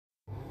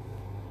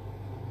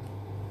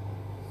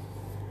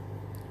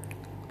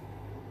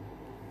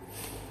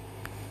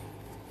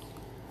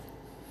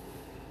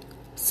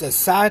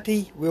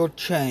Society will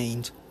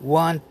change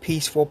one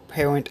peaceful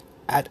parent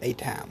at a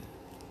time.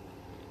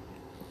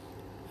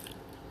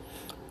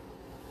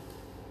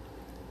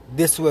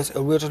 This was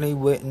originally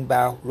written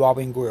by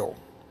Robin Grill.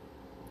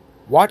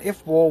 What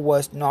if war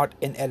was not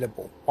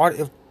inevitable? What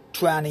if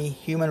tyranny,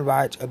 human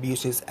rights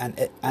abuses, and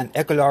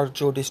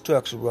ecological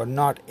destruction were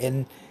not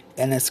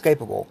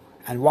inescapable?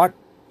 And what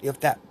if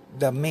that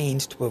the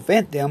means to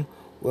prevent them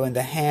were in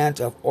the hands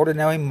of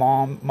ordinary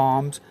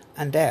moms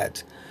and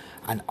dads,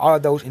 and all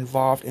those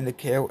involved in the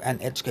care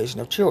and education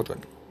of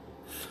children?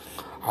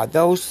 Are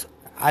those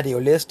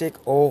idealistic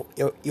or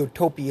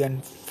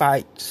utopian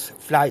flights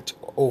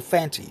or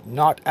fancy?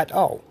 Not at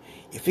all.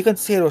 If you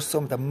consider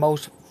some of the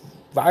most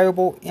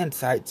valuable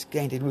insights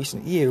gained in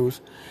recent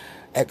years,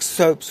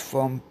 excerpts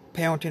from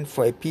Parenting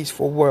for a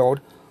Peaceful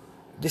World,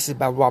 this is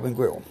by Robin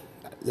Grill,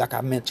 like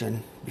I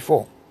mentioned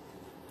before.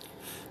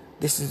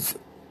 This is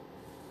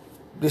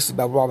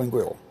by Robin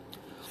Grill.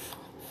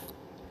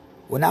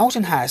 When I was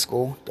in high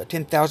school, the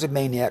 10,000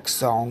 Maniacs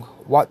song,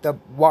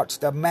 What's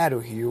the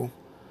Matter Hugh,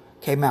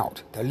 came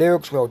out. The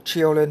lyrics were a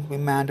chilling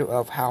reminder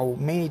of how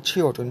many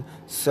children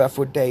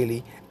suffer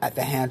daily at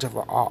the hands of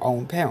our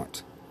own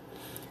parents.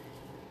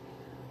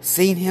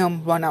 Seeing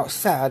him run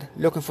outside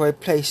looking for a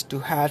place to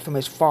hide from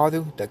his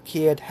father, the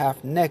kid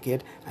half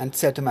naked, and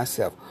said to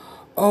myself,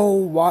 "Oh,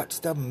 what's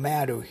the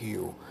matter,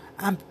 Hugh?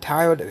 I'm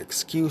tired of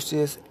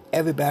excuses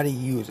everybody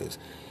uses.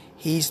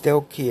 He's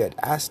their kid.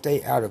 I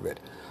stay out of it.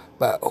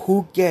 But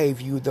who gave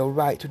you the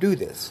right to do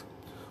this?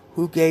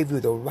 Who gave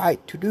you the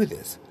right to do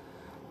this?"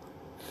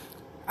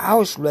 I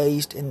was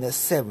raised in the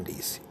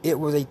 70s. It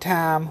was a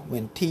time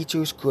when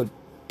teachers could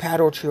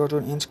paddle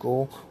children in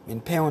school, when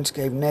parents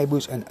gave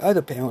neighbors and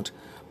other parents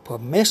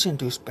permission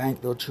to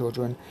spank their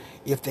children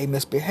if they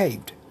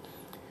misbehaved.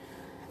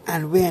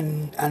 And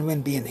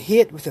when being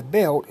hit with a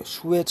belt,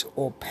 switch,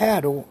 or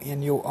paddle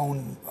in your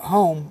own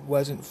home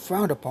wasn't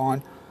frowned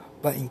upon,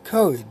 but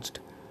encouraged.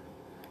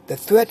 The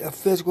threat of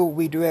physical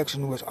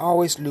redirection was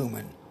always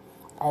looming.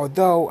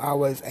 Although I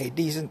was a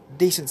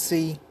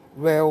decency,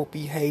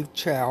 well-behaved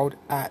child,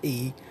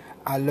 i.e.,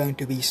 I learned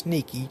to be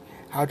sneaky,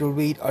 how to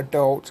read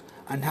adults,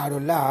 and how to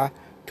lie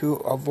to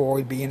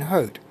avoid being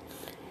hurt.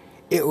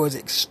 It was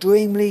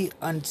extremely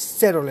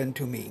unsettling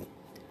to me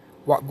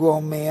what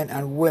grown men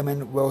and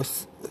women were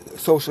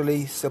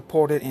socially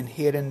supported in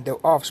hiding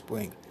their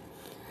offspring.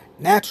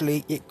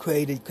 Naturally, it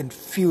created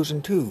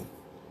confusion too.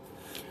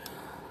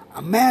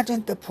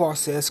 Imagine the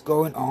process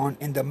going on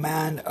in the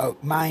mind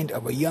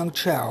of a young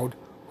child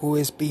who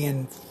is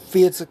being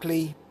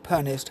physically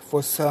punished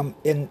for some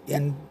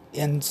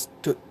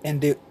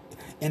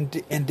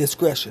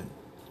indiscretion.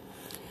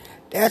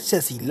 Dad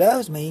says he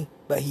loves me,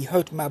 but he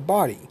hurts my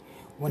body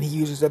when he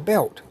uses a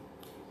belt.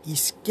 He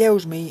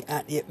scares me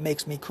and it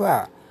makes me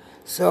cry.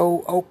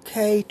 So,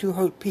 okay to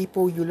hurt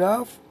people you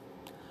love?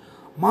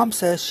 Mom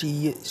says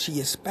she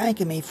is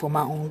spanking me for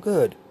my own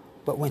good,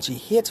 but when she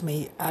hits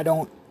me, I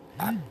don't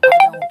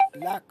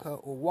like her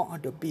or want her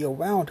to be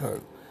around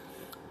her.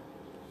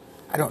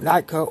 I don't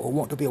like her or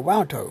want to be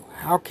around her.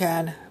 How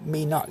can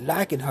me not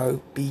liking her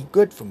be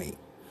good for me?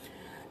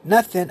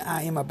 Nothing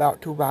I am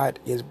about to write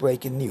is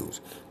breaking news.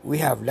 We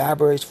have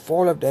libraries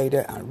full of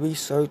data and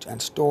research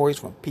and stories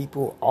from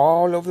people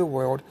all over the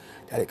world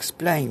that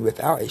explain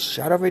without a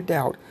shadow of a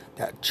doubt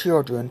that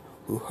children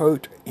who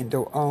hurt in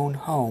their own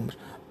homes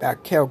by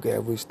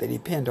caregivers they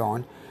depend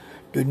on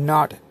do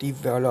not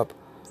develop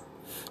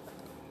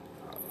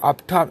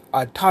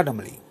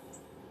autonomy.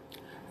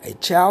 A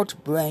child's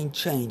brain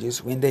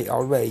changes when they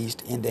are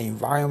raised in the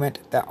environment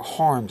that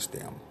harms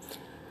them,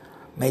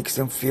 makes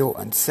them feel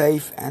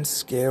unsafe and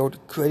scared,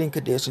 creating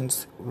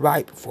conditions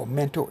ripe for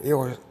mental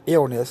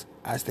illness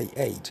as they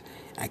age.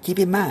 And keep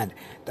in mind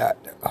that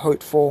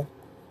hurtful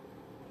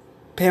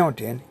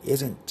parenting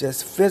isn't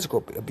just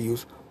physical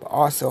abuse, but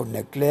also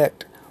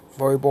neglect,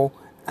 verbal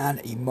and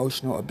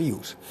emotional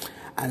abuse,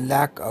 and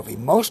lack of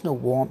emotional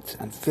warmth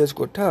and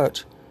physical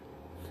touch.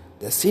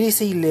 The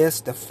CDC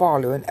lists the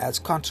following as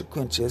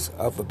consequences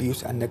of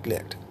abuse and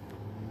neglect: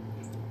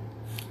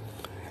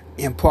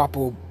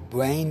 improper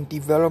brain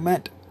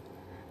development,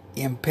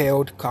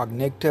 impaired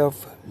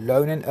cognitive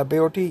learning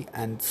ability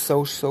and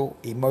social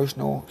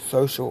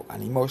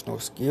and emotional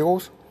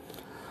skills,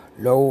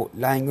 low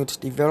language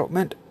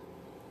development,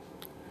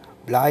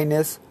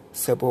 blindness,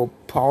 cerebral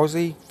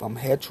palsy from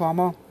head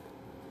trauma,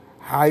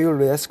 higher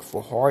risk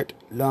for heart,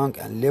 lung,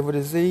 and liver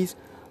disease,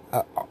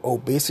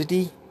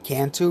 obesity,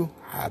 cancer,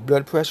 high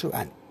blood pressure,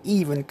 and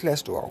even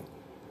cholesterol.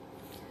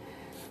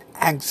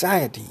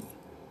 Anxiety,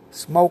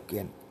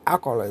 smoking,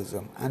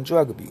 alcoholism, and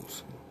drug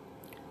abuse.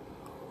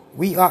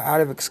 We are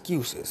out of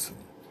excuses.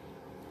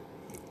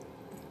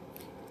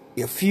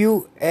 If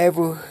you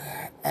ever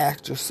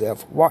ask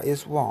yourself what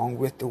is wrong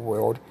with the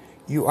world,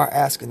 you are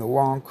asking the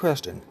wrong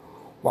question.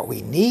 What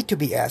we need to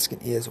be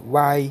asking is,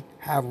 why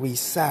have we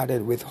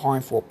sided with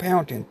harmful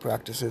parenting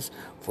practices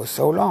for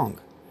so long?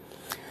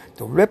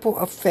 The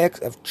ripple effects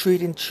of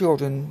treating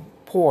children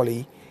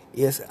poorly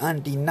is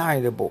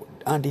undeniable,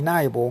 and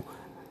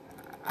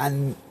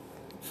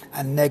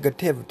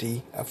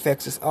negativity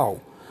affects us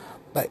all.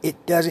 But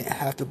it doesn't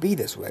have to be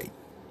this way.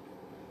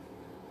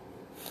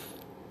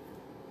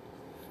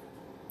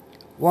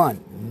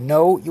 1.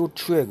 Know your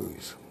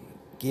triggers.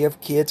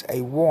 Give kids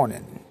a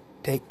warning.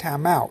 Take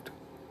time out.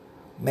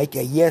 Make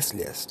a yes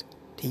list.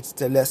 Teach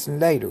the lesson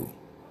later.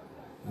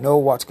 Know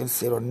what's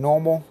considered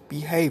normal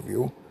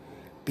behavior.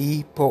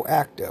 Be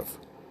proactive.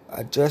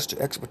 Adjust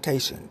your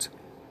expectations.